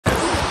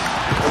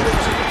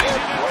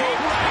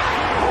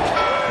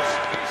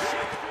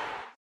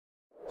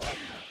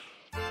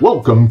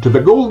Welcome to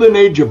the Golden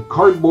Age of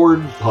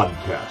Cardboard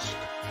podcast,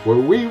 where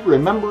we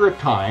remember a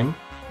time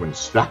when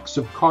stacks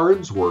of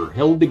cards were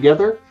held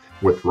together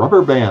with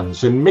rubber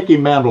bands and Mickey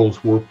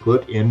Mantles were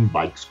put in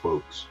bike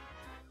spokes.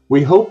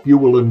 We hope you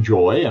will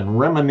enjoy and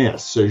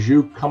reminisce as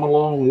you come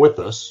along with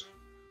us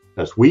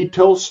as we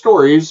tell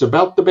stories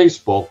about the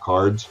baseball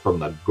cards from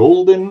the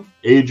Golden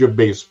Age of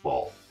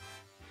Baseball.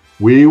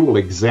 We will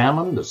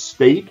examine the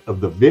state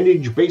of the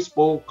vintage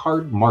baseball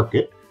card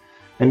market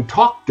and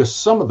talk to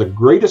some of the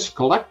greatest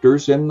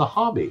collectors in the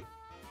hobby.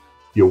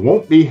 You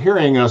won't be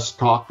hearing us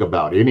talk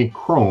about any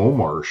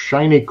chrome or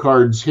shiny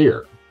cards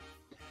here.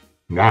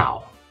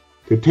 Now,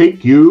 to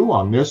take you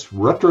on this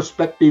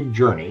retrospective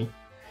journey,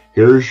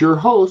 here's your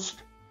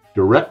host,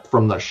 direct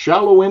from the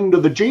shallow end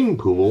of the gene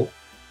pool,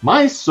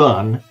 my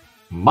son,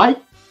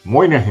 Mike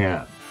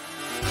Moynihan.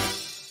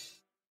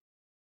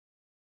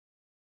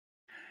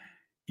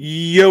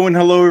 Yo and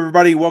hello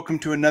everybody. Welcome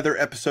to another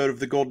episode of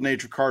the Golden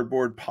Age of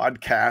Cardboard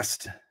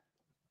podcast.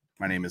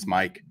 My name is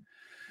Mike,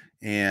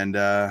 and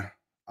I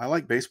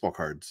like baseball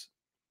cards.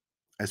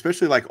 I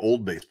especially like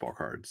old baseball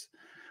cards,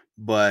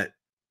 but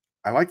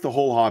I like the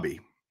whole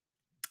hobby.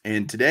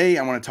 And today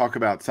I want to talk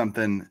about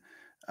something.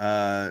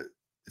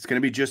 It's going to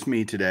be just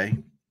me today.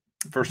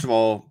 First of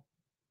all,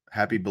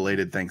 happy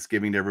belated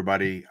Thanksgiving to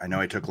everybody. I know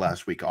I took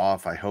last week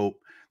off. I hope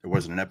there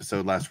wasn't an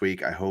episode last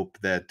week. I hope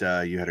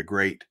that you had a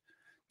great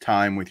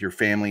time with your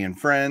family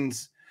and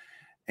friends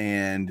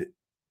and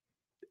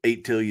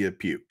ate till you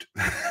puked.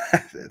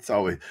 It's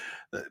always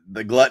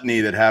the gluttony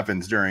that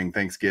happens during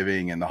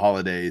Thanksgiving and the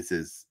holidays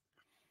is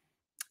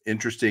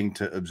interesting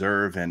to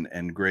observe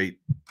and great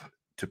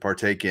to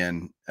partake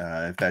in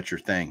if that's your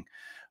thing.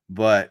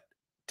 But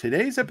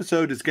today's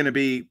episode is going to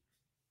be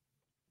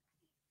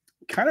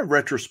kind of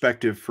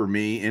retrospective for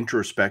me,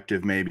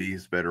 introspective maybe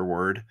is a better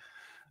word,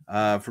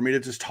 for me to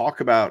just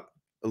talk about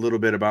a little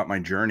bit about my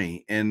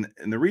journey. And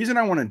the reason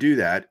I want to do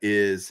that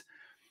is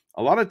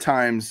a lot of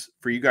times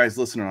for you guys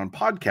listening on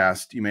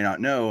podcast, you may not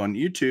know on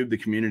YouTube, the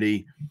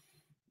community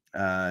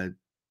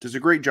does a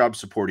great job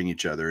supporting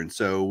each other. And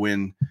so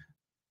when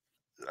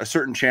a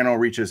certain channel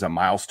reaches a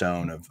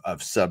milestone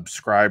of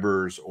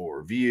subscribers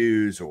or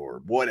views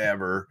or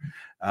whatever,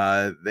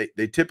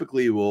 they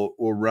typically will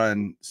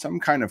run some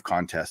kind of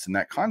contest. And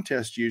that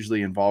contest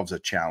usually involves a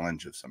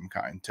challenge of some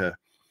kind to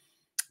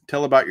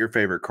tell about your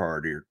favorite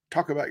card or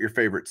talk about your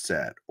favorite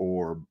set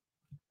or,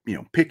 you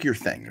know, pick your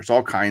thing. There's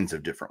all kinds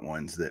of different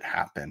ones that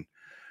happen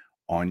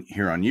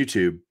here on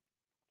YouTube.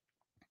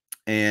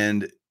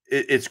 And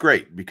it's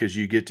great because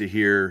you get to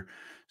hear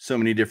so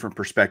many different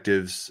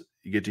perspectives.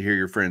 You get to hear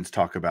your friends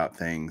talk about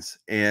things.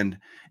 And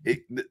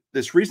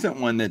this recent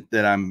one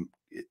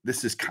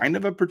this is kind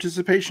of a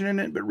participation in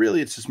it, but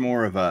really it's just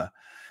more of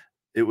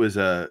it was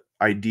a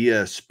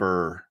idea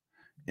spur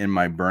in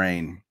my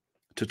brain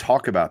to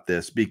talk about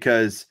this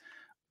because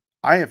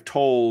I have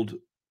told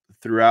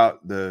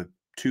throughout the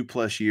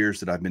 2+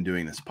 years that I've been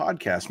doing this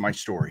podcast, my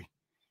story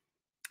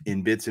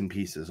in bits and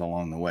pieces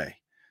along the way.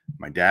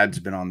 My dad's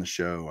been on the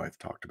show. I've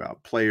talked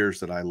about players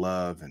that I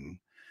love and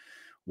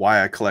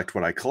why I collect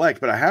what I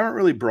collect, but I haven't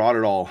really brought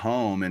it all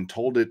home and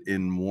told it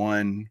in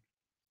one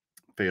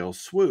fell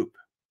swoop.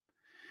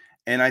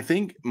 And I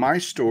think my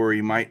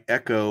story might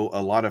echo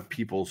a lot of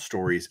people's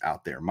stories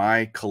out there.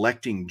 My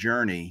collecting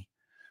journey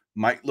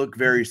might look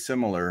very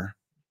similar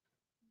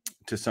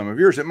to some of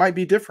yours. It might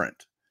be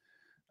different.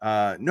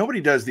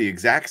 Nobody does the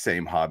exact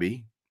same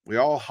hobby. We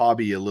all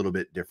hobby a little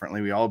bit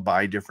differently. We all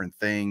buy different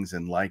things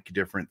and like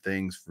different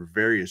things for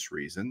various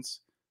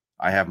reasons.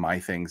 I have my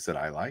things that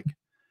I like.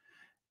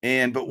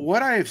 But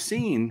what I have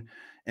seen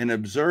and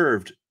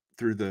observed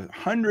through the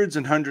hundreds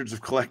and hundreds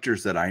of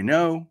collectors that I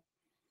know,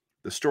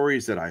 the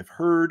stories that I've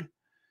heard,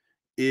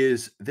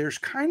 is there's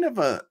kind of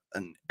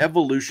an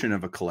evolution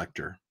of a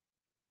collector.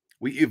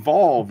 We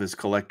evolve as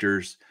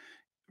collectors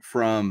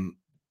from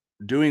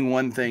doing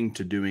one thing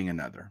to doing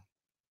another.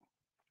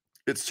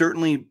 It's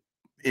certainly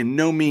in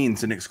no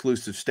means an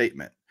exclusive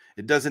statement.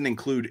 It doesn't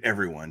include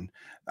everyone.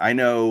 I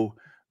know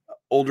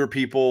older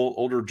people,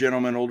 older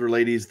gentlemen, older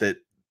ladies that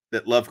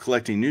love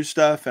collecting new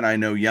stuff. And I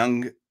know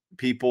young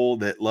people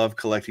that love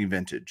collecting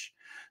vintage.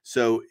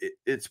 So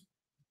it's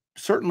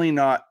certainly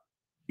not,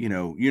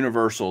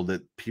 universal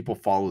that people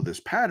follow this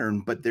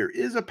pattern, but there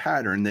is a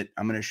pattern that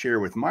I'm going to share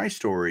with my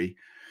story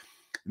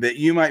that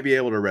you might be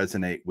able to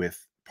resonate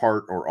with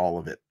part or all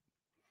of it.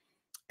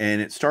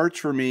 And it starts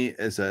for me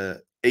as a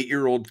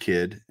 8-year-old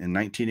kid in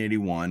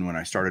 1981 when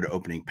I started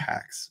opening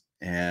packs.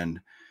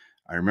 And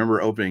I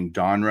remember opening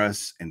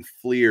Donruss and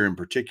Fleer in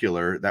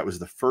particular. That was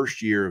the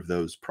first year of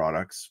those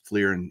products.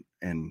 Fleer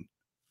and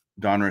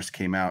Donruss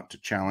came out to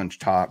challenge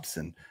Topps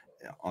and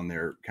on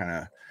their kind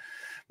of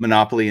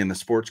monopoly in the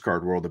sports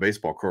card world, the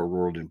baseball card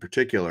world in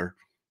particular.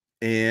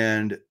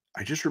 And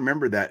I just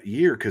remember that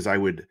year because I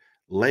would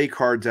lay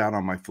cards out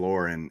on my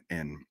floor and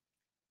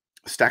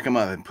stack them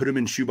up and put them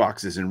in shoe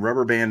boxes and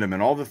rubber band them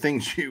and all the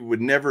things you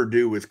would never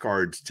do with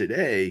cards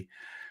today.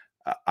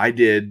 I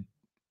did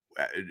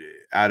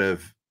out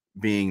of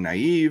being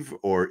naive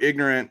or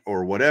ignorant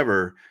or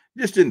whatever,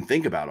 You just didn't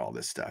think about all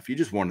this stuff. You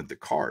just wanted the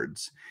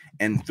cards.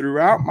 And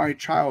throughout my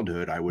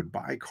childhood, I would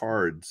buy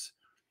cards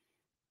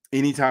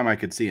anytime I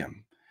could see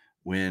them.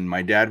 When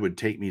my dad would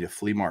take me to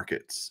flea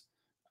markets,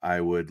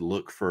 I would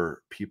look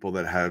for people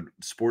that had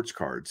sports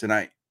cards, and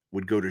I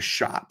would go to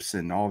shops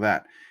and all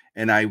that.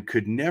 And I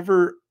could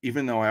never,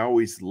 even though I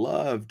always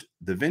loved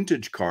the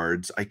vintage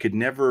cards, I could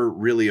never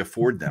really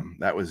afford them.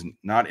 That was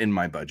not in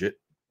my budget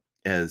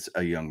as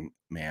a young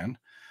man.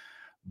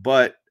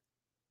 But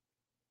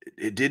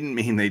it didn't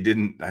mean they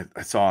didn't.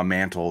 I saw a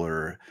Mantle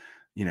or,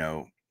 you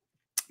know,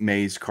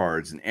 Mays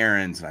cards and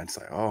Aaron's, and I'd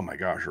say, oh my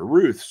gosh, or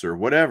Ruth's or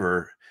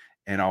whatever.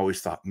 And I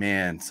always thought,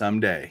 man,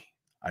 someday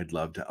I'd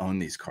love to own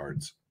these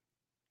cards.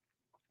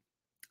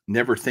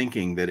 Never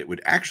thinking that it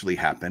would actually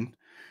happen.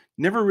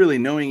 Never really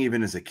knowing,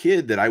 even as a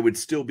kid, that I would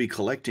still be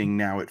collecting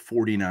now at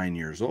 49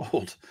 years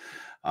old.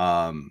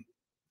 I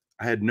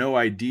had no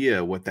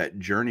idea what that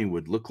journey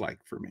would look like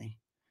for me.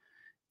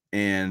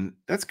 And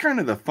that's kind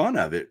of the fun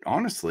of it.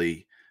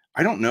 Honestly,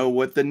 I don't know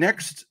what the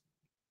next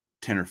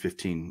 10 or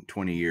 15,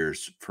 20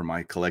 years for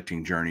my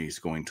collecting journey is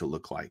going to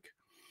look like.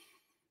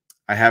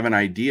 I have an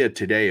idea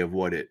today of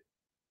what it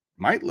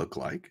might look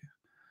like,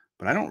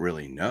 but I don't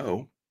really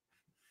know.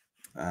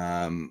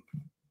 I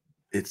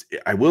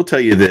will tell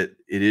you that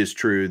it is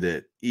true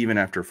that even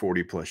after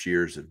 40 plus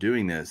years of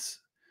doing this,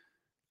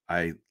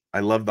 I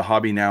love the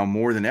hobby now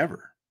more than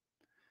ever.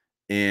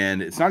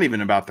 And it's not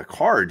even about the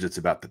cards, it's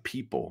about the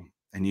people.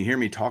 And you hear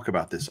me talk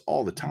about this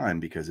all the time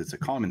because it's a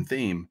common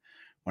theme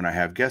when I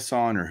have guests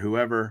on or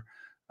whoever,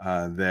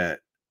 that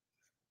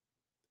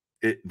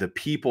the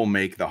people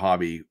make the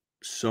hobby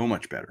so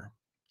much better.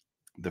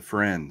 The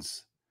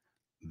friends,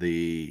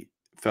 the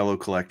fellow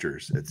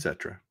collectors,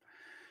 etc.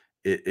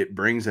 It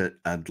brings a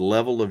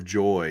level of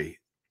joy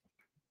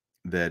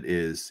that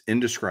is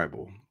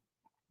indescribable.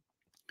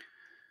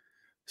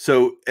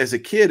 So as a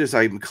kid, as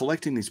I'm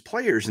collecting these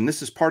players, and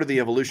this is part of the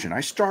evolution,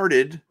 I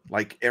started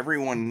like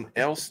everyone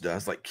else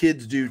does, like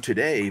kids do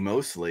today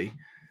mostly,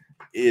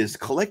 is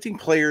collecting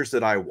players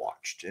that I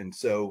watched. And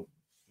so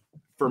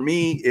for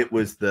me, it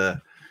was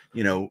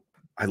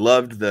I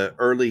loved the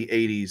early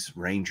 80s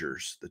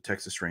Rangers, the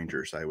Texas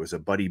Rangers. I was a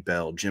Buddy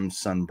Bell, Jim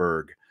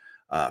Sundberg,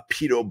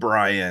 Pete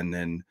O'Brien,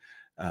 and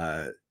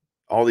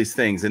all these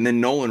things. And then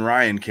Nolan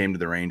Ryan came to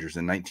the Rangers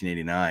in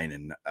 1989,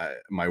 and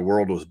my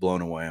world was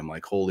blown away. I'm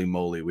like, holy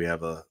moly, we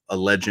have a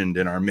legend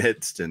in our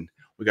midst. And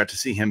we got to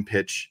see him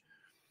pitch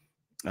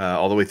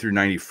all the way through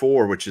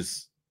 94, which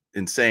is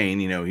insane.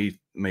 He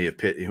may have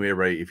pitched,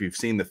 if you've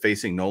seen the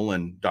Facing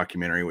Nolan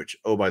documentary, which,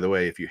 oh, by the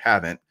way, if you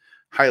haven't,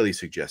 highly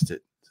suggest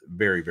it. It's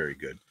very, very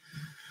good.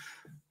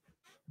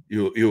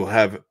 You'll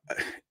have,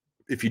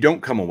 if you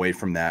don't come away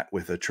from that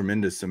with a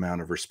tremendous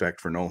amount of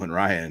respect for Nolan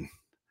Ryan,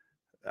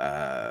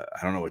 I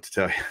don't know what to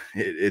tell you.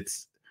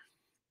 It's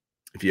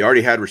if you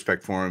already had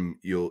respect for him,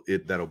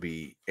 that'll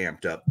be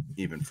amped up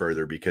even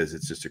further because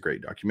it's just a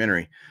great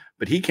documentary.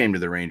 But he came to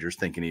the Rangers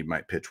thinking he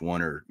might pitch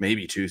 1 or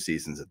maybe 2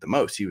 seasons at the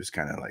most. He was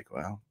kind of like,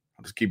 well,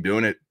 I'll just keep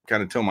doing it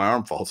kind of till my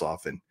arm falls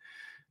off. And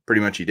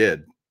pretty much he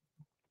did.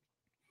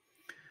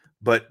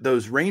 But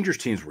those Rangers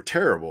teams were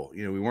terrible.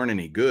 We weren't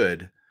any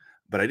good,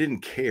 but I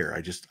didn't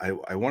care.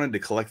 I wanted to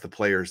collect the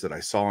players that I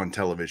saw on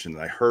television,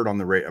 that I heard on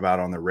the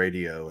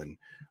radio, and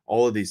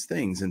all of these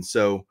things. And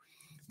so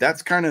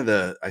that's kind of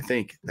I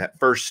think that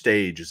first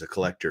stage as a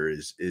collector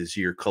is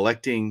you're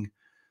collecting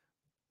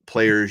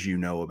players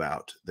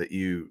about that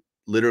you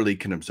literally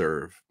can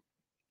observe,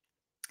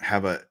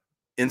 have a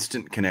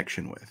instant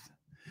connection with.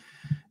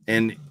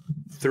 And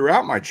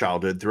throughout my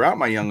childhood, throughout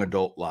my young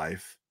adult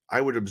life, I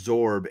would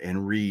absorb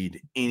and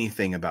read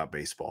anything about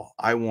baseball.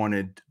 I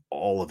wanted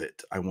all of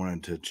it. I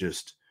wanted to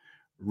just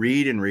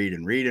read and read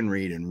and read and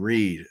read and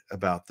read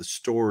about the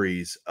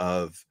stories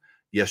of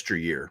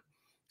yesteryear,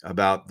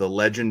 about the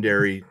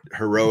legendary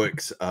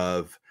heroics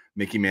of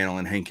Mickey Mantle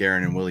and Hank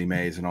Aaron and Willie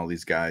Mays and all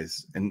these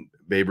guys, and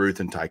Babe Ruth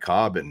and Ty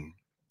Cobb and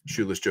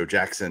Shoeless Joe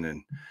Jackson,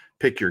 and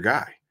pick your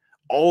guy.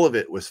 All of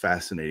it was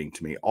fascinating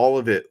to me. All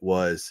of it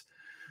was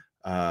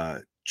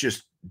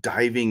just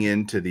diving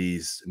into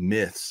these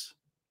myths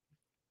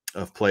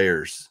of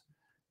players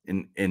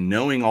and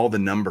knowing all the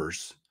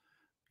numbers.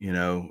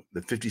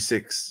 The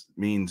 56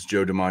 means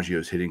Joe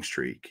DiMaggio's hitting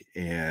streak,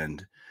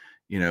 and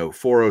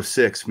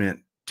 406 meant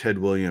Ted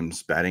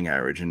Williams' batting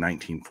average in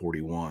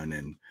 1941,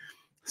 and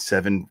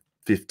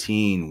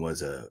 715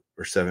 was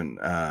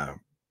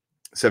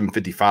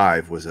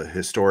 755 was a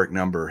historic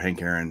number.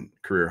 Hank Aaron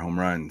career home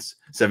runs.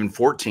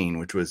 714,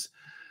 which was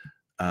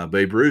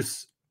Babe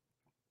Ruth's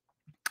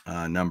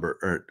number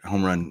or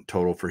home run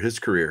total for his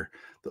career.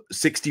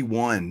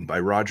 61 by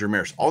Roger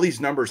Maris. All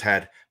these numbers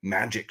had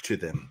magic to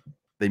them.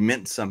 They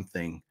meant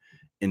something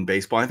in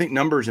baseball. I think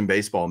numbers in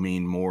baseball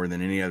mean more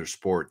than any other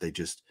sport. They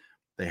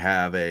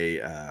have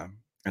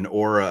an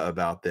aura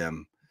about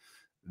them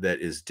that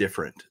is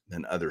different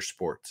than other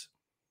sports.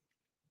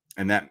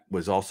 And that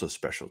was also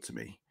special to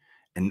me.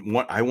 And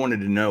I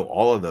wanted to know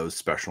all of those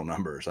special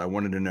numbers. I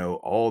wanted to know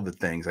all the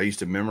things. I used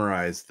to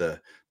memorize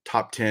the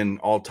top 10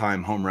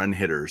 all-time home run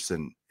hitters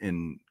and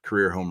in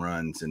career home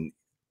runs, and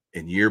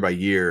and year by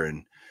year.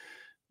 And,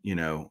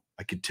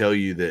 I could tell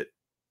you that,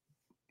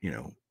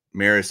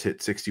 Maris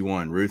hit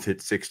 61, Ruth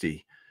hit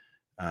 60,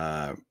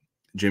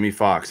 Jimmy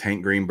Fox,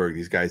 Hank Greenberg,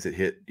 these guys that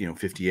hit,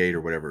 58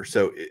 or whatever.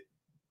 So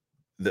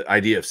the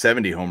idea of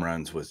 70 home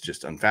runs was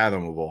just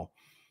unfathomable.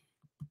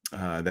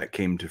 That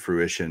came to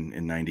fruition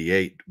in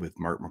 98 with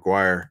Mark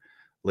McGwire,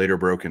 later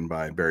broken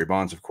by Barry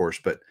Bonds, of course.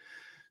 But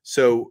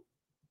so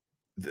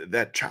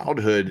that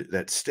childhood,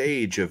 that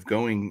stage of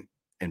going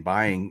and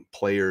buying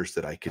players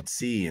that I could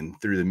see, and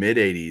through the mid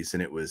 80s,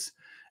 and it was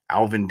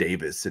Alvin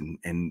Davis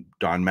and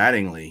Don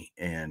Mattingly.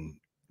 And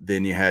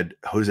then you had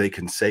Jose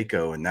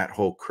Canseco and that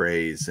whole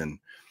craze, and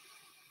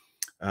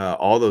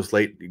all those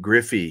late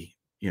Griffey,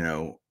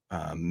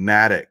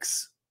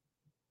 Maddox,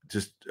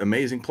 just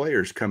amazing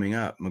players coming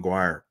up,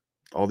 McGwire,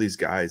 all these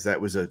guys.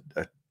 That was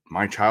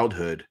my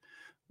childhood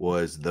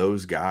was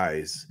those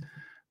guys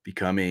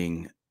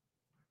becoming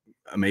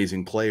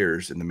amazing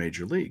players in the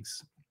major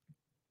leagues.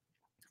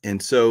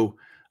 And so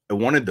I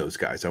wanted those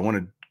guys. I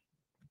wanted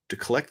to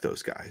collect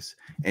those guys.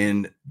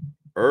 And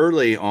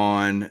early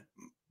on,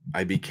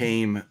 I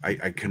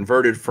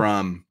converted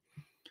from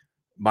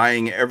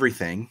buying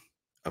everything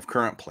of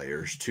current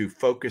players to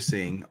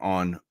focusing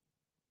on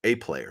a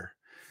player.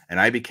 And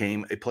I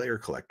became a player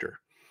collector.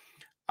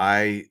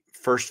 I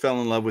first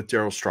fell in love with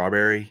Darryl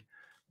Strawberry,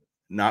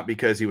 not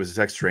because he was a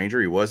Texas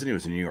Ranger. He wasn't. He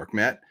was a New York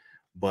Met.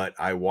 But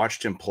I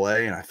watched him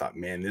play, and I thought,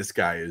 man, this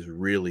guy is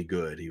really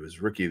good. He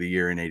was Rookie of the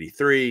Year in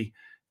 '83.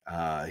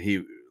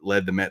 He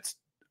led the Mets,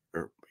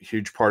 a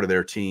huge part of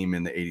their team,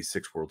 in the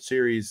 '86 World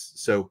Series.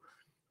 So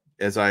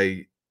as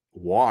I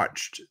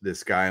watched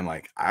this guy, I'm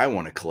like, I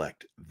want to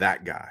collect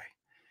that guy.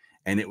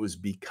 And it was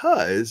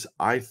because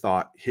I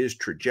thought his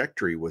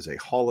trajectory was a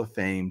Hall of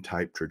Fame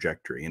type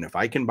trajectory. And if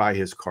I can buy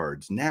his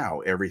cards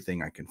now,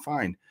 everything I can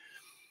find,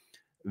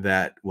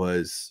 that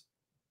was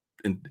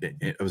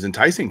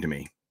enticing to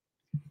me.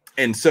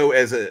 And so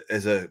as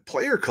a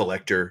player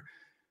collector,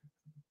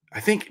 I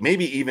think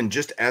maybe even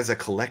just as a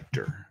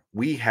collector,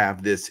 we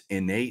have this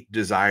innate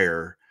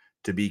desire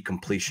to be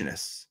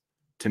completionists.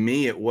 To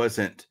me, it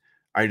wasn't,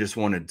 I just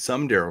wanted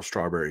some Darryl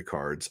Strawberry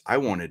cards. I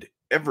wanted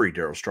every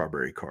Darryl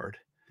Strawberry card,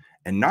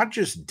 and not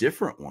just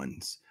different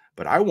ones,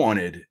 but I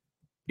wanted,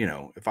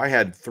 if I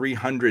had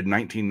 300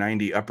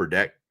 1990 Upper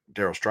Deck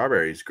Darryl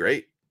Strawberries,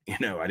 great.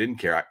 I didn't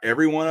care.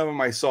 Every one of them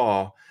I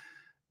saw,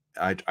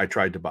 I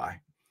tried to buy.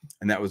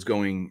 And that was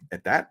going,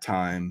 at that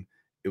time,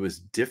 it was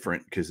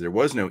different because there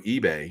was no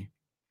eBay.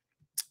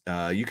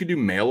 You could do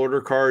mail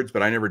order cards,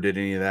 but I never did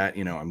any of that.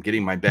 I'm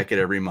getting my Beckett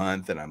every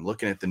month, and I'm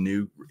looking at the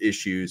new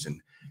issues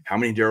and how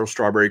many Darryl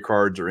Strawberry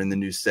cards are in the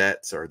new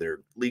sets. Are there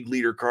league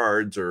leader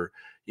cards, or,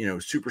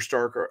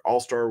 superstar or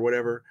all-star or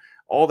whatever,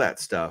 all that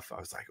stuff. I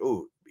was like,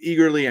 oh,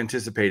 eagerly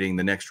anticipating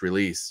the next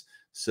release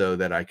so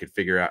that I could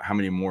figure out how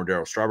many more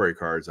Darryl Strawberry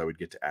cards I would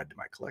get to add to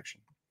my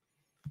collection.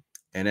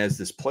 And as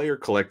this player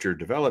collector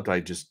developed, I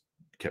just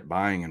kept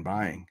buying and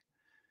buying.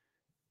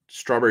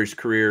 Strawberry's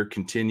career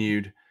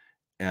continued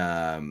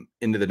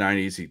into the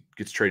 90s. He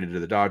gets traded to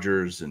the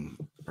Dodgers,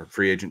 or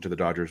free agent to the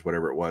Dodgers,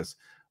 whatever it was.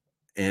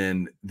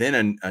 And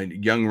then a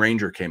young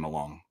Ranger came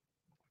along,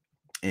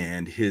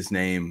 and his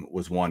name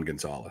was Juan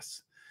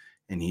Gonzalez.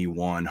 And he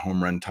won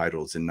home run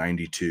titles in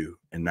 92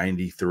 and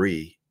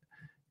 93,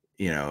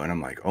 and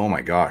I'm like, oh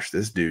my gosh,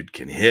 this dude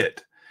can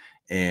hit.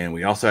 And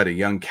we also had a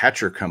young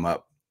catcher come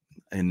up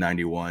in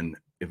 91,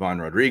 Ivan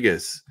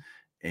Rodriguez.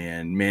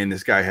 And man,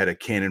 this guy had a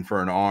cannon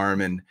for an arm.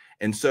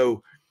 And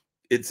so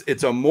it's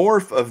a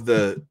morph of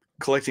the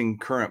collecting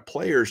current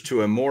players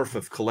to a morph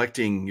of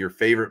collecting your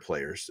favorite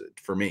players.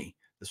 For me,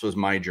 this was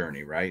my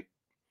journey, right?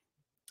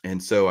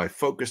 And so I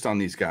focused on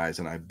these guys,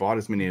 and I bought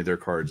as many of their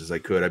cards as I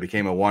could. I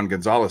became a Juan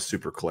Gonzalez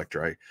super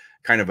collector. I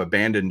kind of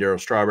abandoned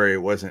Darryl Strawberry.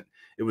 It was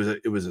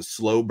a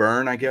slow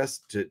burn, I guess,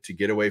 to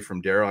get away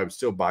from Darryl. I would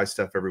still buy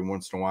stuff every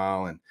once in a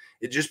while, and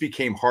it just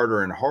became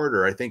harder and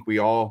harder. I think we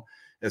all,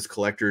 as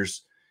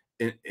collectors,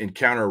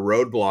 encounter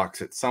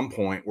roadblocks at some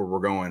point where we're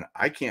going,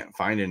 I can't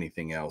find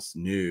anything else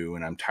new,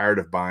 and I'm tired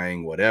of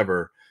buying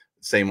whatever,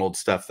 same old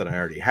stuff that I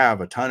already have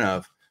a ton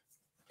of.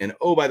 And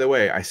oh, by the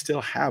way, I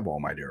still have all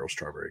my Darryl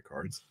Strawberry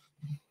cards.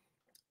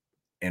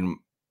 And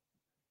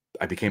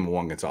I became a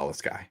Juan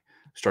Gonzalez guy.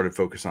 Started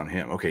focus on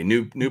him. Okay,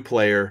 new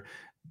player.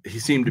 He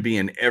seemed to be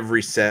in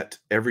every set,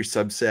 every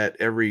subset,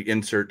 every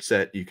insert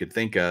set you could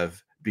think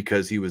of,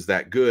 because he was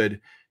that good.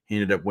 He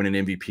ended up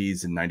winning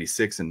MVPs in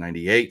 96 and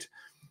 98.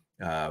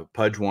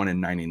 Pudge won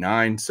in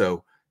 99.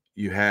 So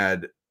you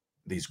had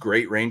these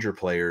great Ranger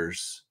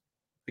players.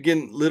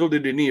 Again, little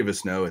did any of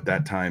us know at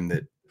that time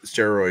that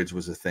steroids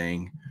was a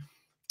thing.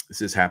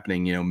 This is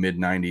happening, mid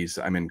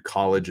 90s. I'm in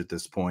college at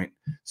this point,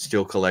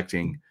 still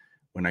collecting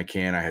when I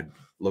can. I had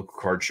local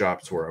card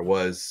shops where I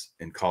was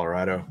in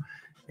Colorado,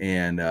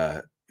 and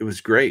it was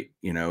great.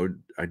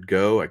 I'd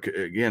go,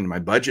 again, my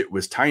budget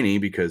was tiny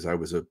because I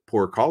was a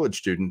poor college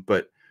student,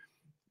 but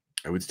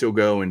I would still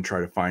go and try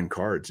to find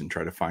cards and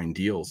try to find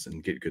deals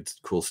and get good,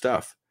 cool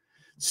stuff.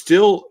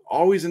 Still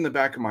always in the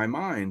back of my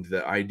mind,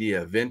 the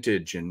idea of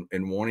vintage and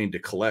wanting to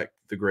collect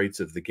the greats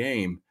of the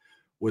game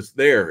was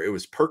there. It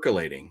was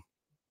percolating.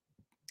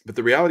 But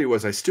the reality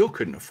was I still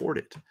couldn't afford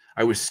it.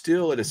 I was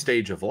still at a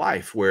stage of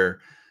life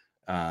where,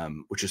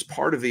 which is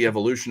part of the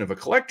evolution of a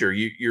collector,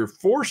 you're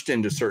forced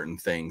into certain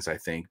things, I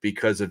think,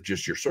 because of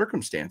just your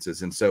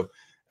circumstances. And so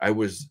I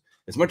was,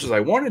 as much as I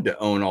wanted to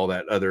own all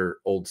that other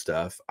old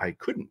stuff, I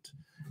couldn't.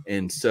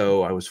 And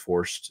so I was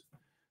forced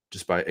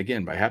just by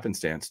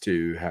happenstance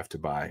to have to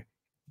buy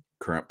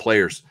current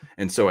players.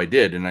 And so I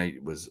did. And I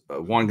was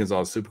a Juan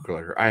Gonzalez super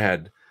collector. I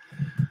had,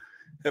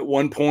 at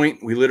one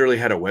point, we literally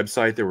had a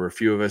website. There were a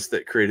few of us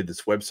that created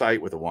this website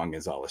with a Juan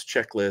Gonzalez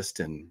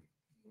checklist, and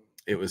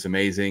it was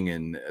amazing.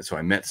 And so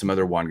I met some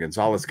other Juan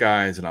Gonzalez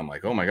guys, and I'm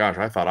like, oh my gosh,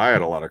 I thought I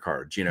had a lot of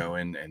cards,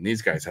 and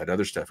these guys had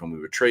other stuff, and we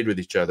would trade with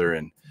each other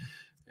and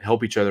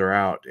help each other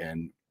out.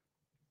 And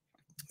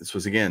this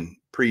was, again,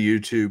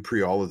 pre-YouTube,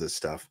 pre all of this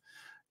stuff.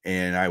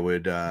 And I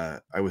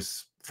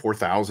was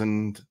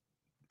 4,000,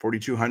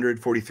 4,200,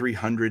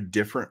 4,300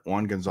 different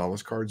Juan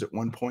Gonzalez cards at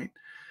one point,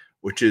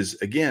 which is,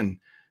 again,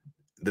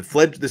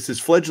 this is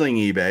fledgling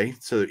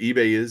eBay. So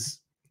eBay is,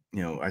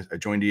 I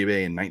joined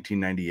eBay in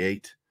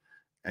 1998,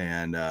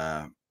 and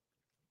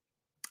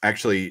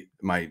actually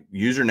my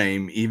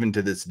username even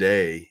to this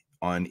day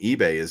on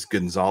eBay is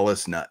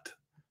Gonzalez Nut.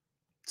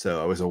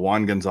 So I was a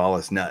Juan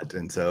Gonzalez nut,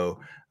 and so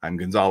I'm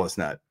Gonzalez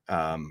Nut.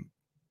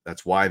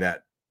 That's why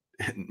that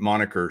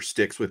moniker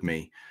sticks with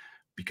me,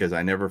 because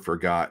I never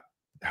forgot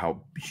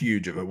how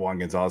huge of a Juan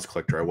Gonzalez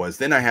collector I was.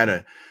 Then I had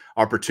an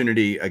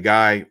opportunity,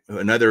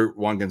 another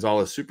Juan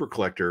Gonzalez super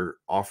collector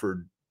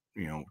offered,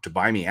 to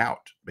buy me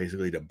out,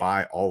 basically to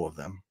buy all of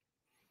them.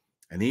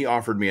 And he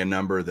offered me a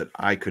number that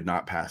I could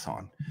not pass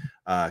on,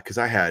 because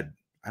I had,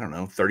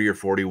 30 or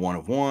 40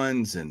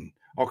 one-of-ones and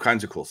all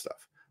kinds of cool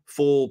stuff,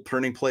 full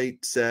printing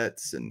plate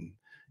sets, and,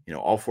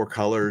 all 4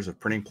 colors of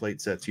printing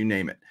plate sets, you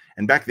name it.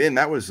 And back then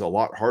that was a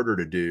lot harder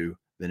to do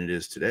than it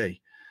is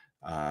today.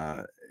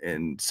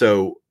 And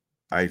so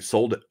I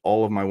sold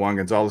all of my Juan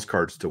Gonzalez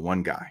cards to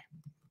one guy.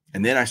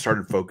 And then I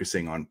started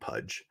focusing on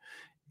Pudge.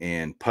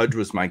 And Pudge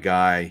was my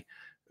guy,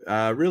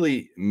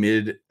 really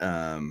mid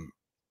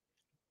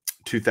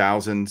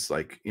 2000s,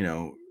 like,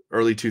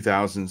 early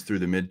 2000s through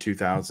the mid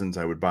 2000s,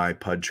 I would buy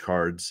Pudge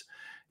cards.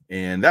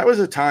 And that was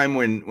a time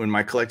when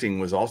my collecting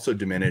was also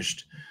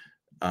diminished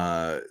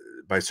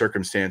by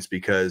circumstance,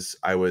 because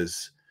I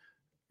was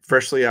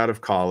freshly out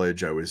of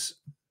college. I was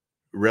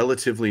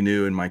relatively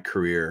new in my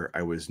career.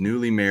 I was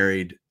newly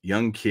married,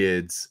 young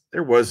kids.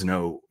 There was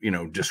no,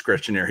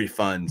 discretionary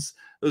funds.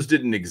 Those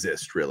didn't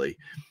exist really.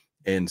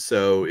 And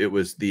so it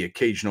was the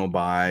occasional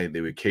buy,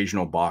 the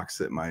occasional box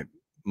that my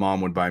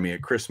mom would buy me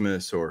at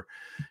Christmas, or,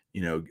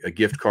 a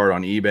gift card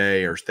on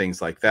eBay or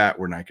things like that,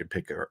 when I could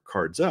pick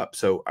cards up.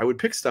 So I would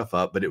pick stuff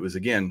up, but it was,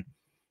 again,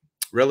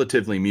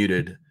 relatively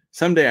muted.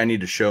 Someday I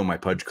need to show my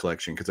Pudge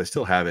collection, because I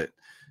still have it.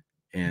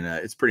 And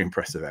it's pretty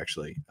impressive,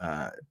 actually.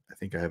 I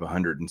think I have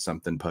 100 and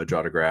something Pudge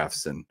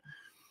autographs, and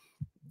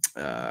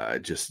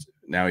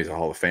now he's a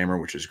Hall of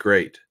Famer, which is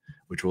great,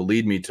 which will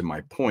lead me to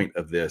my point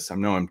of this. I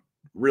know I'm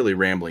really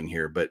rambling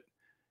here, but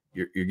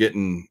you're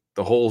getting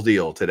the whole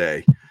deal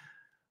today.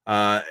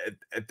 At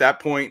that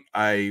point,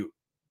 I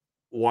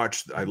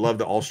love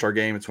the All-Star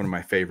Game. It's one of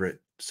my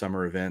favorite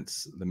summer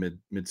events, the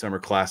Midsummer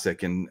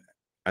Classic, and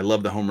I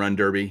love the Home Run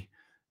Derby.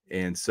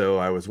 And so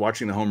I was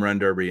watching the Home Run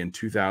Derby in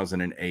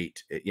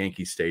 2008 at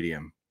Yankee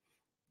Stadium.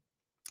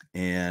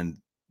 And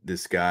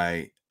this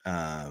guy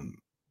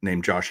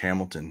named Josh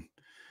Hamilton,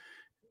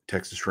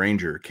 Texas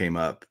Ranger, came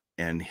up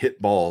and hit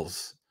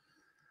balls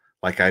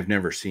like I've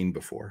never seen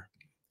before.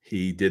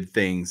 He did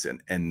things.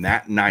 And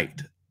that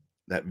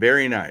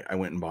very night, I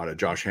went and bought a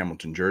Josh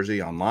Hamilton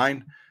jersey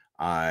online.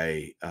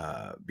 I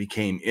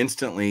became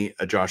instantly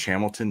a Josh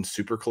Hamilton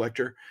super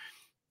collector.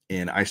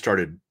 And I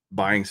started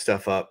buying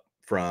stuff up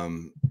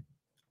from,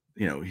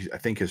 I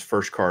think his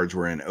first cards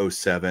were in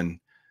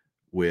 2007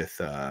 with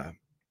the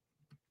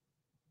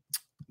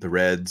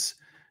Reds,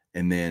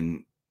 and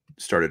then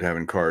started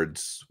having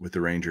cards with the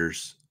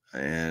Rangers,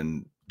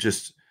 and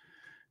just,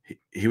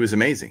 he was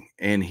amazing.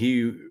 And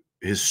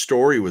his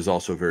story was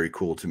also very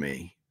cool to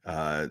me.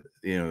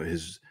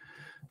 His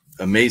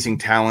amazing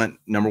talent,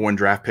 #1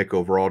 draft pick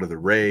overall to the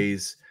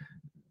Rays,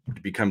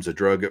 becomes a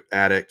drug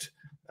addict,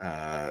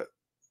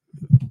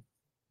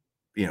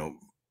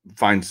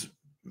 finds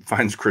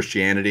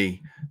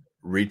Christianity,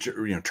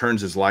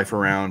 turns his life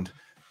around,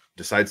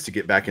 decides to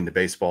get back into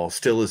baseball,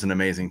 still is an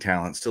amazing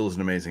talent, still is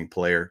an amazing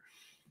player,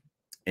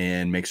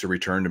 and makes a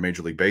return to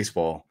Major League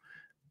Baseball.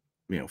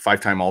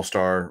 5-time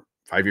All-Star,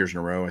 5 years in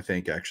a row, I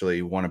think,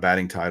 actually won a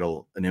batting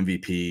title, an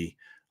MVP.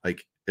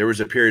 Like, there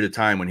was a period of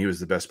time when he was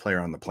the best player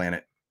on the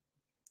planet.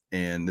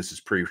 And this is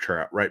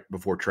pre-Trout, right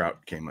before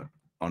Trout came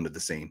onto the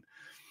scene.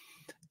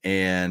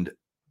 And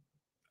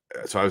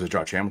so I was a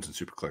Josh Hamilton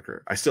super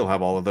collector. I still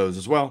have all of those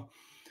as well.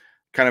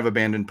 Kind of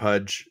abandoned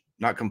Pudge,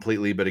 not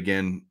completely, but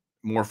again,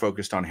 more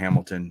focused on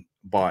Hamilton.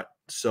 Bought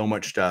so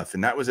much stuff.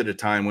 And that was at a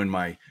time when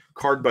my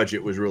card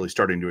budget was really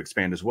starting to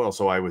expand as well.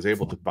 So I was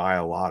able to buy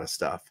a lot of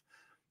stuff.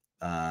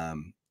 I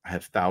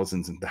have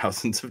thousands and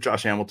thousands of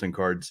Josh Hamilton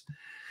cards.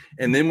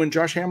 And then when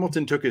Josh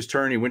Hamilton took his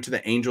turn, he went to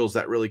the Angels.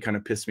 That really kind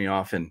of pissed me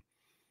off. And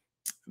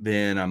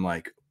then I'm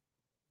like,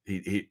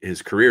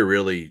 his career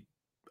really,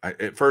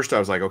 at first I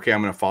was like, okay,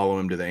 I'm going to follow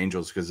him to the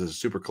Angels because as a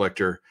super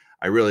collector,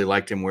 I really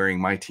liked him wearing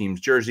my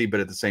team's jersey. But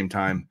at the same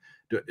time,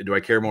 do I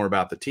care more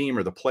about the team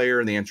or the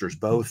player? And the answer is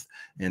both.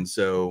 And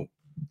so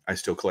I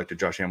still collected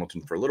Josh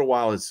Hamilton for a little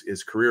while.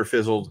 His career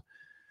fizzled.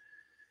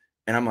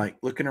 And I'm like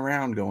looking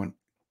around going,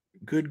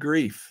 good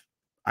grief.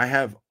 I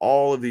have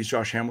all of these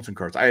Josh Hamilton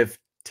cards. I have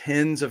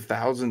tens of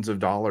thousands of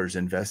dollars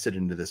invested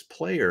into this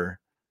player.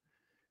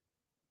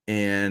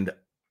 And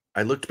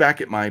I looked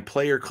back at my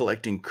player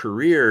collecting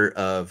career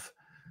of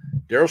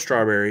Darryl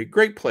Strawberry,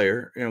 great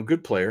player,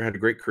 good player, had a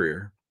great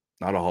career,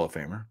 not a Hall of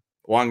Famer.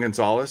 Juan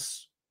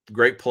Gonzalez,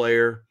 great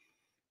player,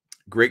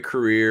 great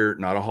career,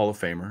 not a Hall of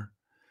Famer.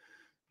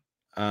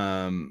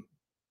 Ivan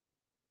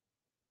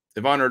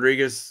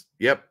Rodriguez,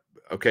 yep,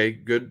 okay,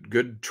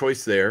 good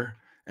choice there.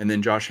 And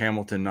then Josh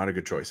Hamilton, not a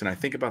good choice. And I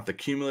think about the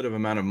cumulative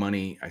amount of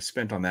money I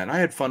spent on that. And I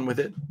had fun with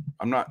it.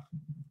 I'm not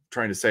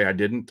trying to say I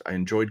didn't. I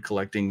enjoyed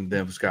collecting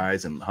those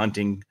guys and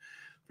hunting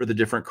for the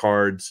different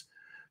cards.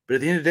 But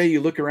at the end of the day,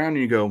 you look around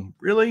and you go,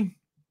 really?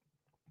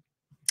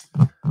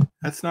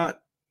 That's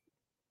not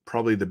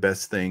probably the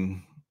best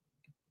thing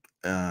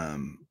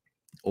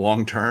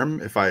long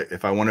term. If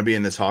I want to be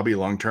in this hobby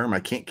long term, I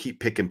can't keep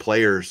picking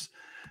players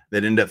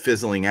that end up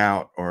fizzling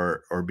out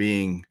or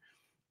being,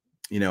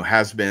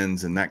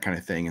 has-beens and that kind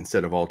of thing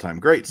instead of all-time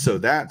greats. So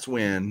that's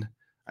when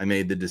I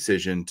made the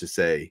decision to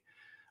say,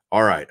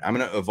 all right, I'm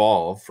going to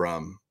evolve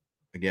from,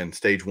 again,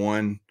 stage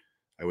one.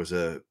 I was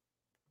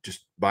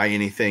just buy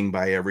anything,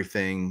 buy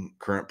everything,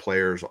 current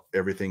players,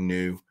 everything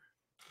new,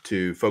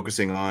 to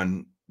focusing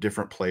on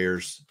different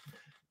players.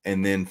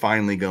 And then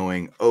finally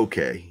going,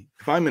 okay,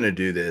 if I'm going to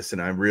do this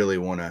and I really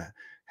want to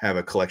have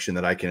a collection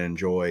that I can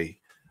enjoy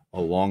a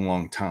long,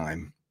 long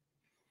time,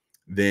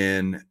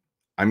 then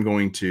I'm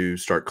going to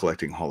start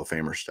collecting Hall of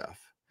Famer stuff.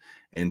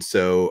 And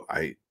so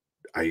I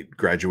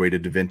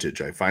graduated to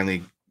vintage. I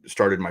finally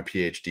started my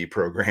PhD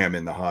program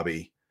in the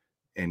hobby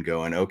and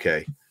going,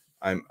 okay,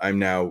 I'm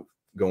now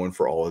going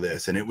for all of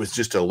this. And it was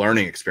just a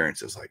learning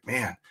experience. It was like,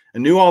 man, I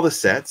knew all the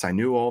sets, I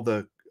knew all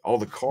the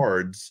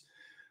cards,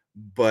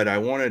 but I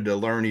wanted to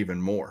learn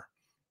even more.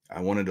 I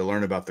wanted to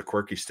learn about the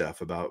quirky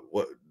stuff, about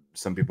what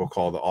some people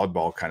call the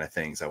oddball kind of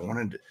things. I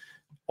wanted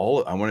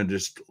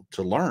just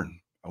to learn.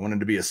 I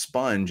wanted to be a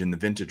sponge in the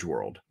vintage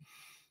world.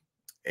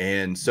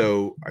 And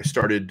so I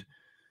started,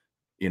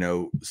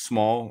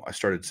 small. I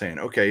started saying,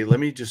 okay, let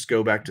me just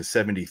go back to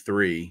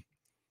 73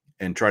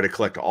 and try to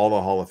collect all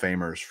the Hall of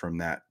Famers from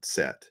that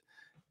set.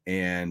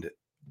 And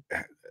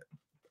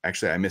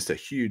actually I missed a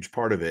huge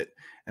part of it.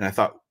 And I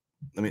thought,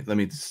 let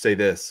me say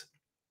this.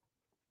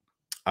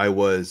 I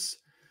was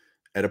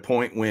at a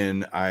point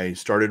when I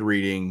started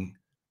reading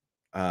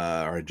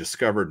or I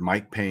discovered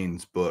Mike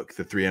Payne's book,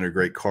 The 300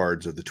 Great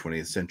Cards of the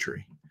 20th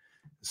Century.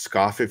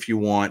 Scoff if you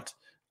want.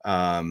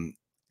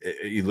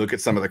 You look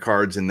at some of the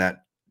cards in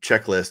that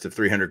checklist of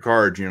 300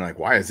 cards, and you're like,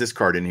 why is this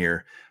card in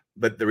here?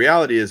 But the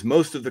reality is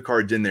most of the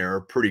cards in there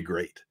are pretty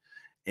great.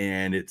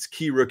 And it's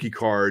key rookie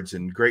cards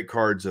and great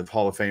cards of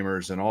Hall of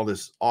Famers and all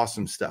this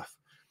awesome stuff.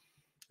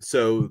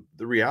 So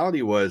the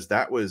reality was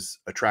that was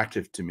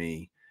attractive to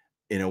me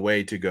in a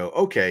way to go,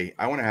 okay,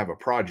 I want to have a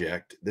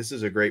project. This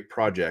is a great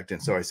project.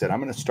 And so I said, I'm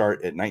going to start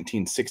at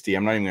 1960.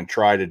 I'm not even going to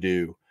try to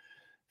do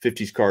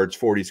 50s cards,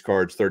 40s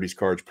cards, 30s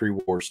cards,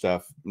 pre-war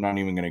stuff. I'm not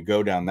even going to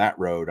go down that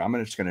road. I'm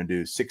just going to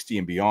do 60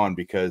 and beyond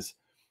because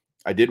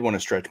I did want to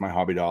stretch my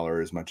hobby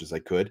dollar as much as I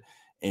could.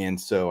 And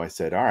so I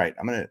said, all right,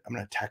 I'm going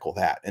to tackle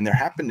that. And there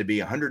happened to be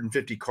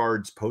 150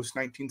 cards post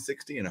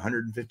 1960 and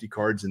 150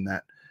 cards in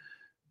that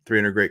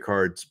 300 great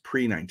cards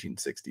pre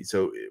 1960.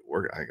 So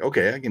we're like,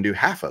 okay, I can do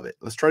half of it.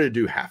 Let's try to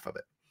do half of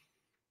it.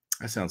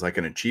 That sounds like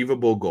an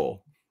achievable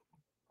goal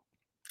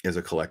as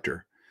a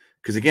collector.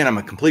 Because again, I'm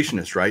a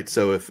completionist, right?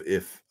 So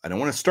if I don't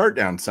want to start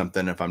down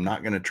something, if I'm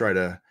not going to try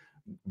to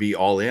be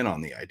all in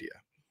on the idea,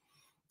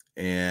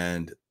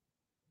 and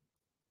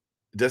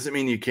it doesn't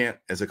mean you can't,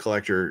 as a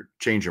collector,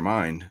 change your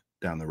mind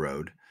down the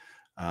road.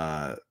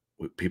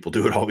 People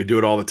do it all. We do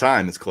it all the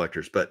time as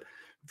collectors. But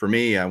for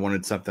me, I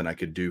wanted something I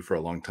could do for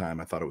a long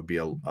time. I thought it would be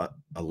a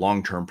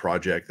long-term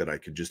project that I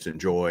could just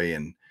enjoy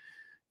and,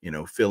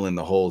 fill in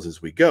the holes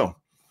as we go.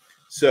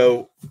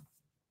 So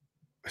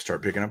I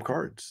start picking up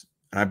cards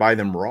and I buy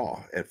them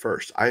raw at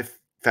first. In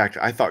fact,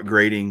 I thought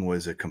grading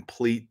was a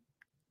complete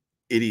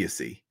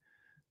idiocy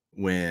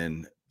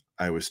when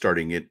I was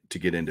starting to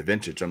get into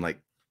vintage. I'm like,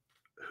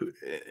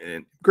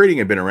 and grading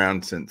had been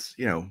around since,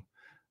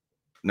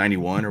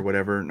 91 or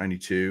whatever,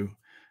 92,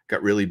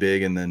 got really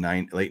big in the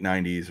late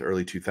 90s,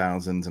 early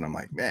 2000s. And I'm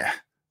like, man,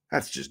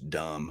 that's just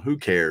dumb. Who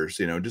cares?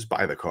 Just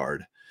buy the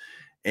card.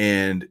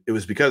 And it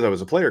was because I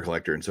was a player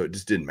collector. And so it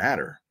just didn't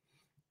matter.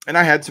 And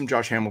I had some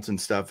Josh Hamilton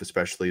stuff,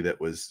 especially that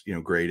was,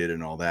 graded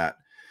and all that.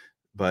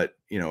 But,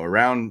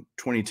 around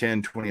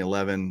 2010,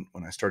 2011,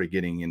 when I started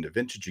getting into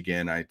vintage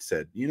again, I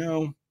said,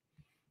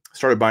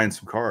 started buying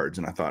some cards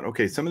and I thought,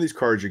 okay, some of these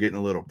cards are getting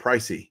a little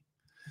pricey.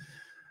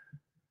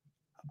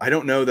 I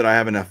don't know that I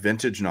have enough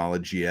vintage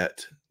knowledge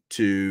yet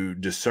to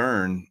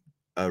discern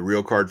a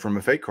real card from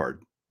a fake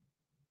card.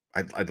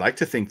 I'd like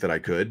to think that I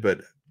could,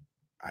 but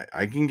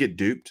I can get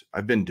duped.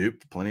 I've been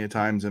duped plenty of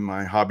times in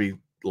my hobby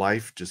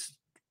life, just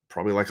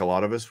probably like a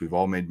lot of us. We've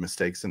all made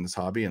mistakes in this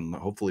hobby and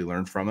hopefully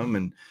learned from them.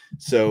 And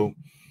so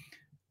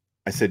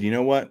I said, you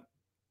know what?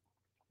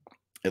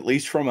 At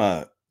least from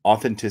a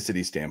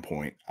authenticity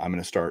standpoint, I'm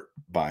going to start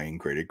buying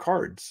graded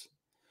cards.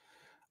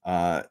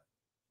 I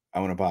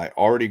want to buy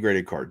already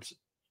graded cards.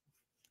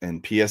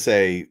 And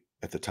PSA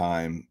at the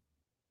time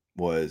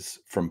was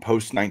from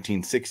post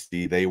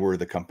 1960. They were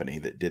the company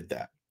that did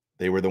that.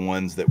 They were the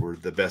ones that were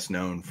the best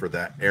known for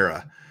that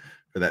era,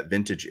 for that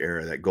vintage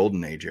era, that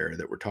golden age era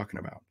that we're talking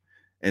about.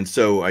 And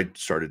so I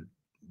started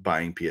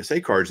buying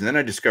PSA cards, and then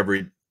I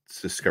discovered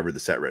the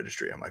set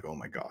registry. I'm like, oh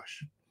my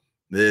gosh,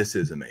 this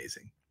is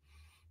amazing.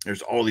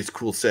 There's all these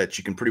cool sets.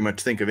 You can pretty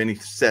much think of any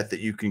set that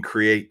you can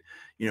create,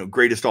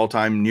 greatest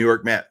all-time New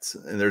York Mets,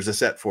 and there's a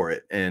set for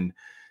it. And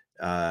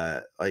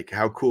like,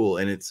 how cool.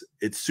 And it's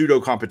pseudo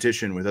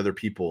competition with other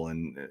people,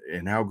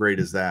 and how great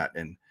is that?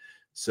 And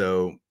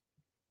so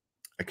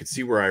I could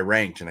see where I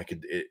ranked, and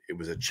it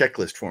was a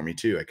checklist for me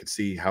too. I could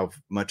see how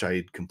much I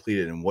had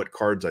completed and what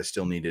cards I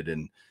still needed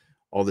and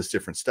all this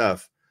different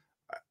stuff.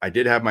 I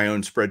did have my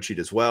own spreadsheet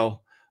as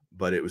well,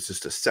 but it was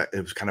just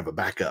it was kind of a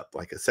backup,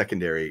 like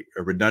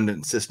a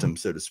redundant system,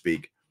 so to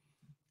speak,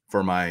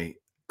 for my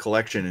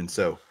collection. And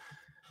so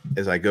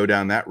as I go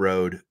down that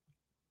road,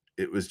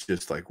 it was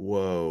just like,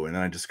 whoa. And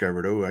then I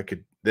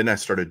discovered, then I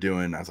started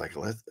doing, I was like,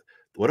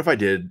 what if I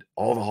did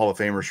all the Hall of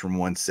Famers from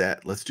one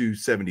set? Let's do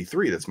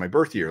 73. That's my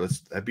birth year.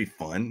 That'd be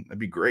fun. That'd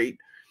be great.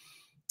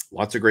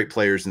 Lots of great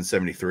players in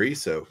 73.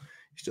 So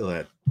you still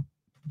had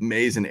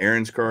Mays and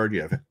Aaron's card.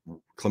 You have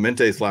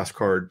Clemente's last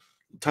card,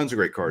 tons of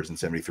great cards in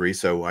 73.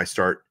 So I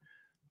start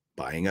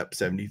buying up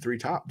 73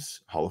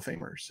 Topps Hall of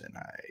Famers, and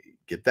I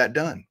get that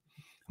done.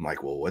 I'm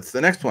like, well, what's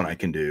the next one I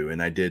can do?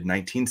 And I did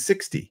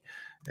 1960,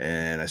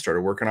 and I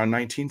started working on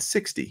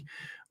 1960.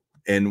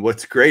 And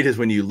what's great is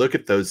when you look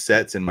at those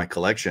sets in my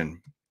collection,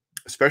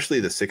 especially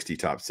the 60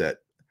 Topps set,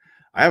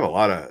 I have a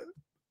lot of,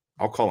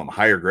 I'll call them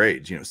higher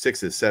grades, 6s,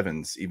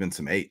 7s, even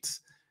some 8s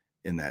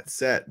in that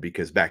set,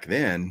 because back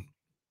then,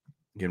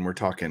 again, we're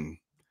talking,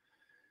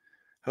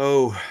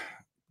 7,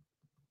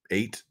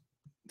 8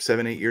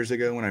 years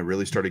ago, when I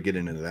really started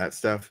getting into that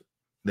stuff,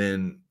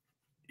 then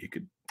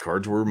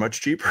cards were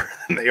much cheaper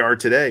than they are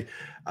today,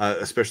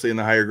 especially in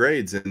the higher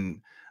grades. And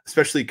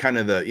especially kind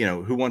of the,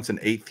 who wants an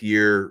 8th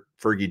year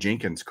Fergie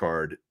Jenkins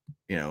card?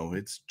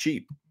 It's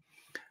cheap.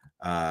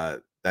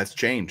 That's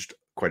changed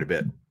quite a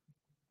bit.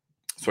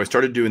 So I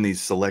started doing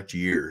these select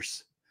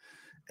years,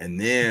 and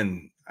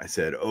then I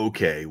said,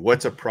 okay,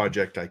 what's a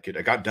project I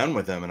got done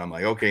with them. And I'm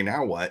like, okay,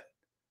 now what?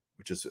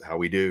 Which is how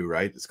we do,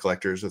 right? As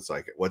collectors, it's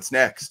like, what's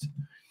next?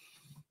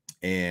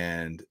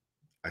 And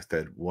I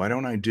said, why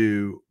don't I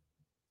do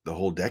the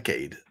whole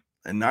decade,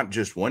 and not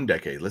just one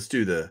decade? Let's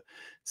do the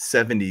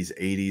 70s,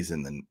 80s,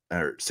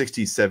 or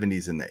 60s,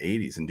 70s, and the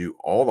 80s, and do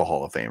all the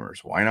Hall of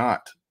Famers. Why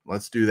not?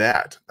 Let's do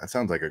that. That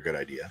sounds like a good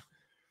idea.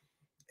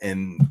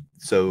 And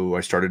so I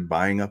started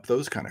buying up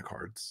those kind of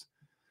cards,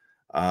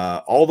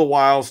 all the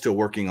while still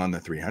working on the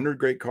 300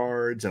 great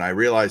cards. And I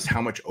realized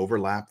how much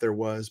overlap there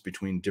was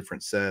between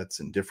different sets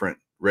and different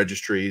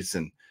registries,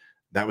 and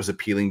that was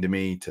appealing to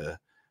me.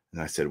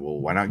 And I said, well,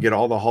 why not get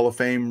all the Hall of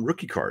Fame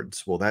rookie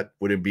cards? Well, that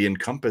would be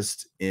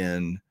encompassed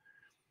in,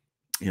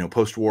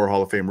 post-war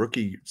Hall of Fame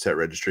rookie set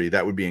registry.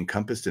 That would be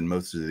encompassed in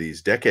most of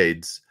these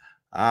decades.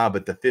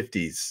 But the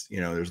 50s,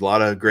 there's a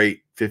lot of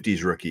great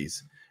 50s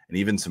rookies, and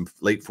even some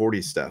late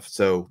 40s stuff.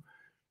 So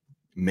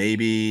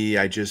maybe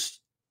I just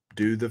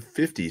do the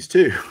 50s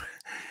too.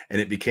 And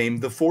it became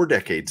the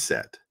 4-decade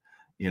set,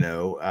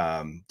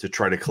 to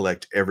try to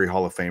collect every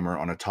Hall of Famer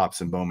on a Topps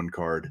and Bowman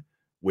card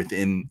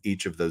within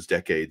each of those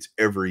decades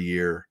every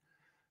year.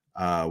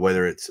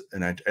 Whether it's,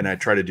 and I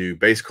try to do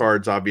base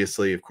cards,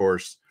 obviously, of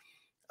course,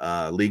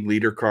 league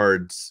leader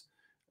cards,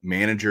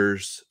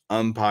 managers,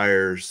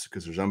 umpires,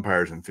 because there's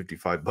umpires in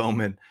 55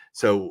 Bowman.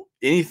 So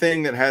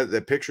anything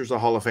that pictures a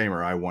Hall of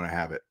Famer, I want to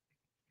have it.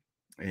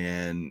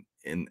 And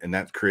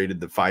that created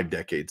the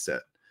 5-decade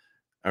set,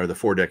 or the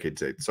 4-decade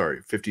set,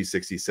 sorry, 50s,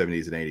 60s,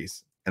 70s, and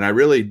 80s. And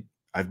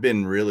I've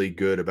been really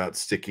good about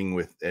sticking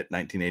with at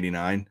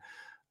 1989.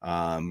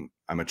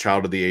 I'm a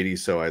child of the 80s,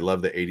 so I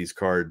love the 80s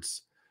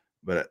cards.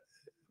 But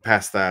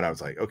past that, I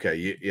was like,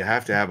 okay, you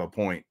have to have a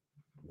point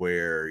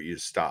where you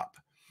stop.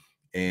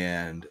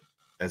 And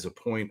as a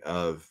point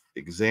of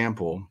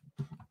example,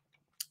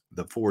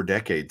 the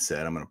 4-decade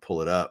set, I'm going to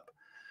pull it up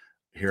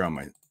here on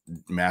my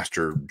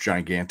master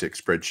gigantic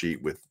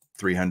spreadsheet with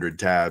 300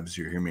 tabs.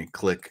 You hear me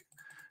click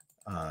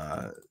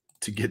to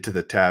get to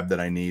the tab that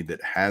I need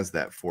that has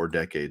that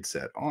 4-decade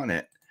set on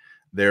it.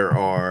 There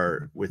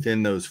are,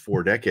 within those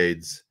 4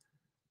 decades,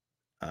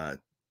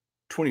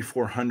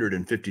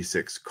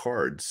 2,456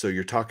 cards. So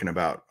you're talking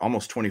about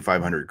almost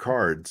 2,500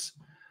 cards.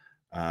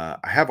 I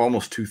have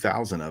almost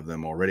 2,000 of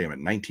them already. I'm at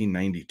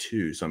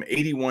 1992. So I'm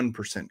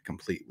 81%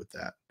 complete with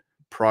that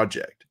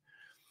project.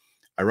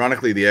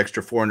 Ironically, the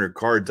extra 400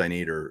 cards I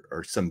need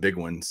are some big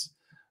ones.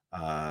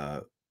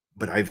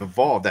 But I've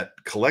evolved, that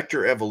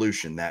collector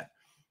evolution, that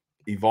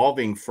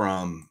evolving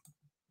from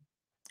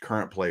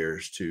current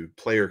players to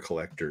player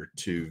collector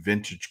to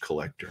vintage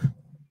collector.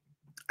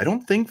 I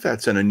don't think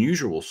that's an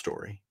unusual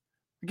story.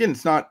 Again,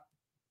 it's not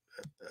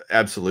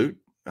absolute,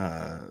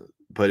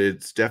 but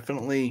it's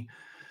definitely,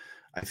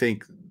 I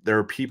think there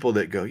are people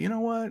that go, you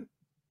know what?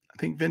 I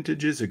think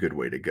vintage is a good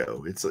way to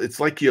go. It's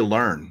like you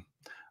learn.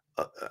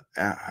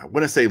 I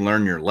want to say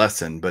learn your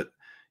lesson, but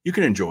you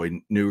can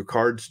enjoy newer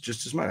cards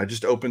just as much. I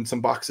just opened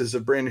some boxes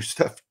of brand new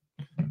stuff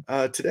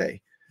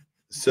today.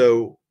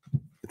 So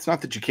it's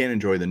not that you can't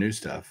enjoy the new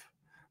stuff,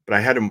 but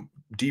I had a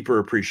deeper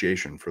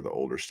appreciation for the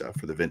older stuff,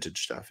 for the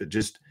vintage stuff.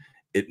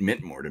 It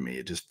meant more to me.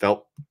 It just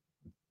felt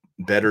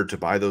better to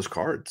buy those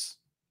cards.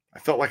 I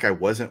felt like I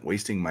wasn't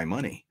wasting my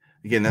money.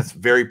 Again, that's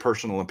very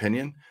personal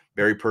opinion,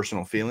 very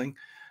personal feeling.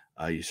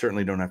 You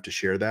certainly don't have to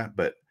share that,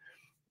 but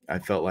I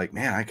felt like,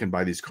 man, I can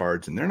buy these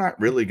cards and they're not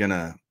really going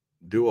to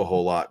do a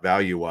whole lot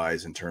value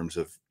wise in terms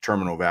of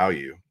terminal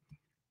value.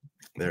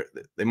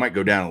 They might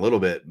go down a little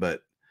bit,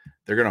 but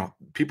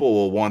people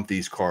will want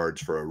these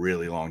cards for a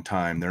really long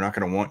time. They're not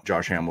going to want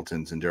Josh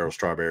Hamiltons and Darryl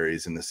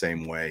Strawberries in the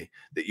same way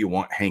that you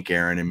want Hank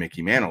Aaron and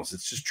Mickey Mantles.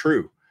 It's just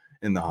true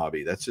in the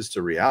hobby. That's just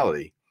a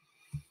reality.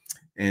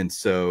 And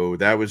so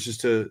that was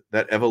just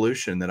that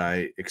evolution that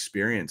I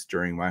experienced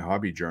during my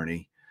hobby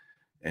journey.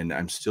 And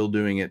I'm still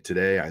doing it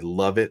today. I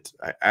love it.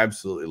 I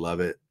absolutely love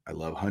it. I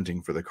love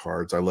hunting for the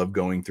cards. I love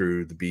going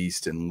through the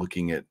beast and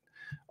looking at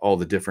all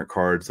the different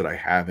cards that I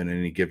have in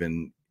any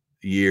given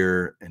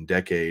year and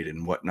decade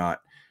and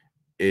whatnot.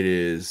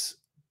 I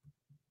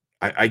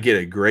get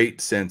a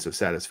great sense of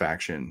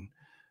satisfaction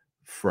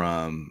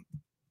from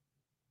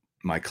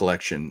my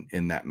collection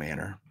in that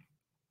manner.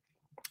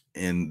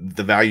 And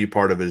the value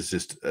part of it is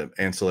just an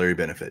ancillary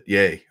benefit.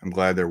 Yay, I'm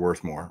glad they're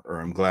worth more, or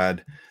I'm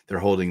glad they're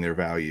holding their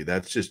value.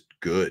 That's just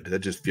good. That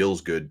just feels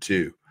good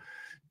too,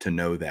 to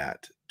know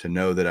that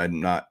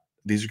I'm not,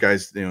 these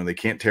guys, they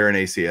can't tear an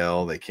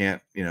ACL. They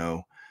can't,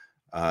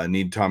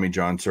 need Tommy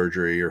John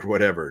surgery or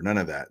whatever. None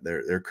of that.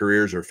 Their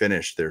careers are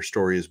finished. Their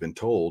story has been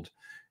told.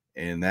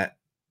 And that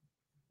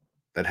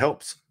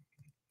helps,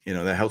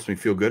 that helps me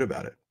feel good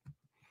about it.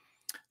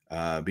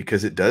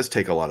 Because it does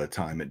take a lot of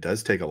time. It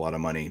does take a lot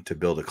of money to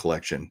build a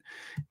collection.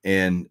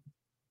 And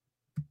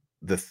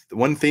the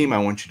one theme I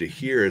want you to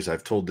hear as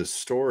I've told this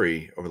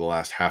story over the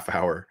last half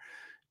hour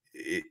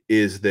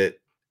is that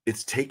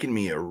it's taken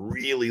me a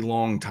really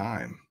long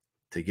time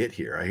to get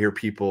here. I hear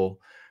people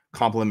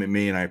compliment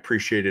me and I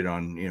appreciate it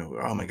on,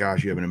 oh my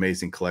gosh, you have an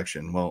amazing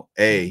collection. Well,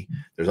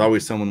 there's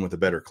always someone with a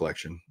better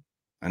collection.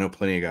 I know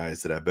plenty of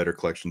guys that have better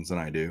collections than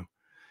I do,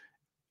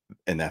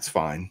 and that's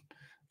fine.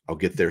 I'll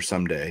get there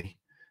someday.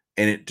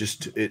 And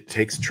it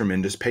takes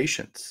tremendous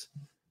patience.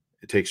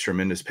 It takes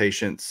tremendous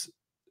patience,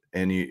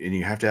 and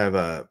you have to have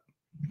a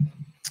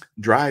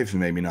drive,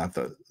 maybe not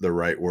the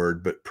right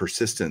word, but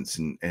persistence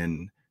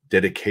and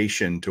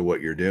dedication to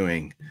what you're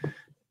doing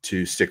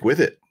to stick with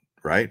it,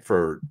 right?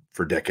 For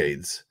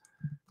decades.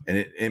 And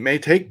it may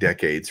take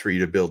decades for you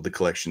to build the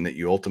collection that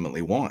you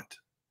ultimately want.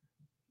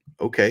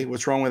 Okay,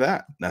 what's wrong with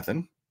that?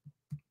 Nothing.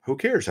 Who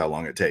cares how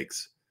long it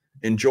takes?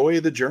 Enjoy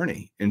the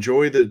journey.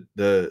 Enjoy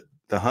the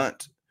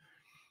hunt.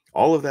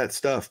 All of that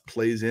stuff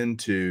plays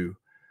into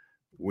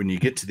when you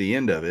get to the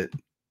end of it,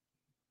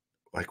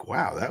 like,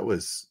 wow, that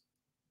was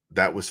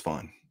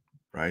fun,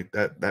 right?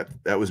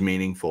 That was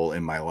meaningful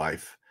in my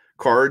life.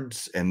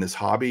 Cards and this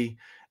hobby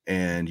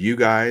and you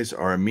guys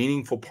are a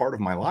meaningful part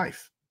of my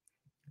life.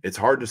 It's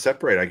hard to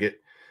separate. I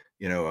get,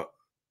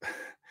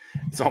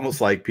 it's almost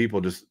like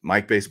people just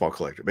Mike baseball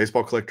collector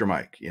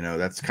Mike,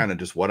 that's kind of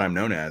just what I'm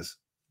known as.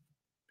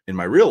 In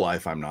my real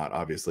life, I'm not,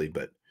 obviously,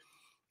 but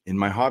in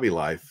my hobby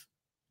life,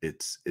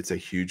 it's a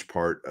huge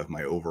part of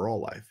my overall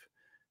life.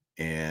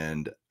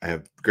 And I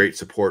have great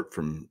support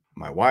from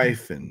my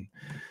wife and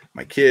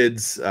my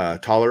kids.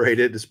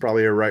 Tolerate it is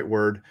probably a right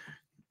word.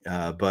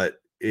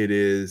 But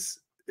it's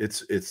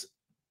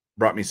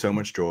brought me so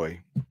much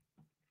joy.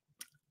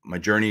 My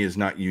journey is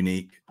not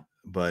unique,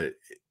 but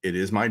it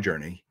is my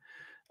journey.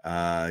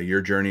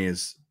 Your journey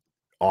is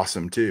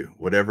awesome too.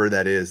 Whatever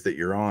that is that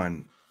you're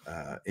on,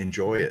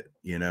 enjoy it,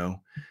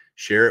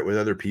 share it with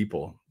other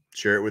people.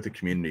 Share it with the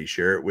community,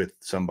 share it with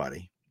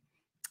somebody,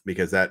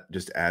 because that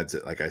just adds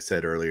it. Like I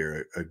said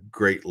earlier, a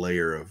great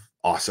layer of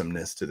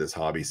awesomeness to this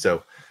hobby.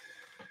 So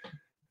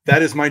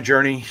that is my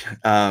journey.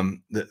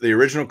 The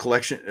original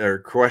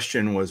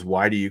question was,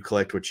 why do you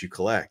collect what you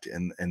collect?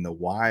 And the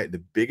why,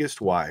 the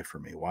biggest why for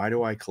me, why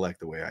do I collect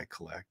the way I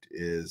collect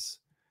is,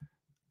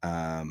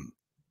 I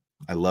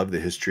love the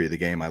history of the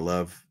game. I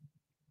love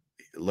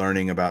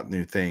learning about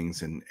new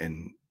things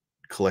and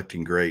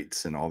collecting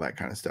greats and all that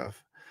kind of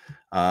stuff.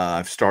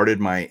 I've started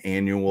my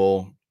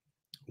annual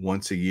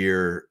once a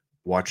year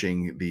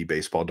watching the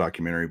baseball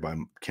documentary by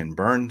Ken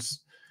Burns.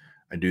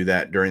 I do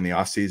that during the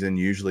off season,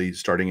 usually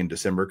starting in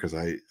December, because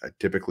I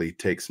typically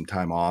take some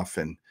time off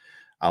and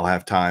I'll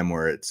have time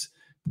where it's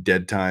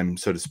dead time,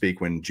 so to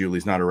speak, when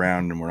Julie's not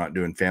around and we're not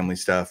doing family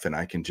stuff, and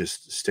I can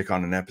just stick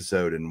on an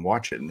episode and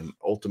watch it. And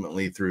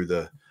ultimately through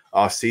the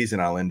off season,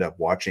 I'll end up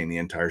watching the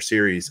entire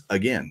series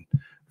again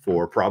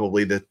for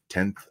probably the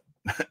 10th,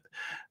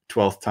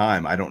 12th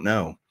time. I don't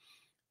know.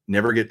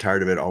 Never get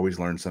tired of it. Always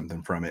learn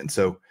something from it. And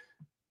so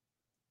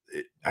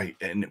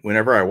and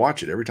whenever I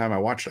watch it, every time I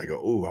watch it, I go,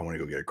 oh, I want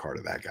to go get a card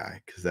of that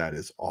guy, because that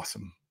is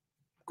awesome.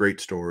 Great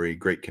story,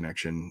 great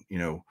connection. You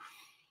know,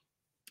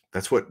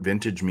 that's what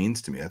vintage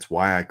means to me. That's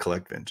why I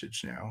collect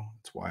vintage now.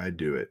 That's why I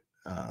do it.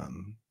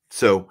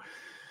 So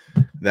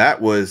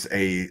that was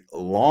a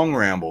long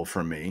ramble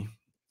from me.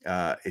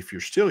 If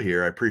you're still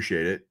here, I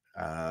appreciate it.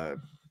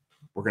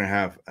 We're going to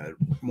have a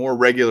more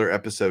regular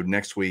episode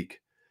next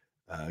week.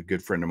 A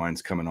good friend of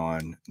mine's coming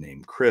on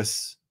named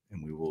Chris,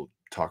 and we will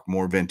talk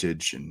more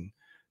vintage and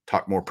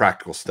talk more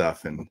practical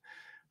stuff. And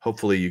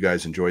hopefully you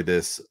guys enjoyed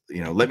this.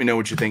 You know, let me know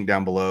what you think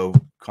down below.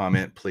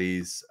 Comment,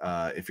 please.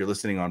 If you're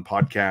listening on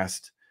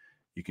podcast,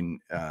 you can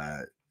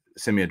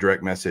send me a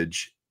direct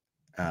message.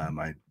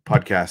 My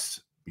podcast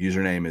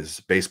username is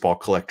Baseball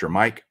Collector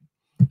Mike.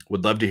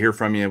 Would love to hear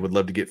from you. Would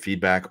love to get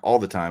feedback all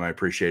the time. I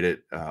appreciate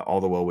it. All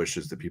the well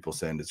wishes that people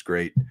send. It's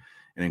great,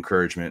 and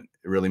encouragement.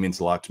 It really means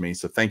a lot to me.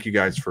 So thank you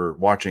guys for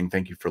watching.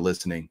 Thank you for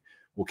listening.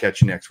 We'll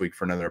catch you next week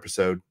for another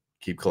episode.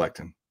 Keep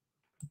collecting.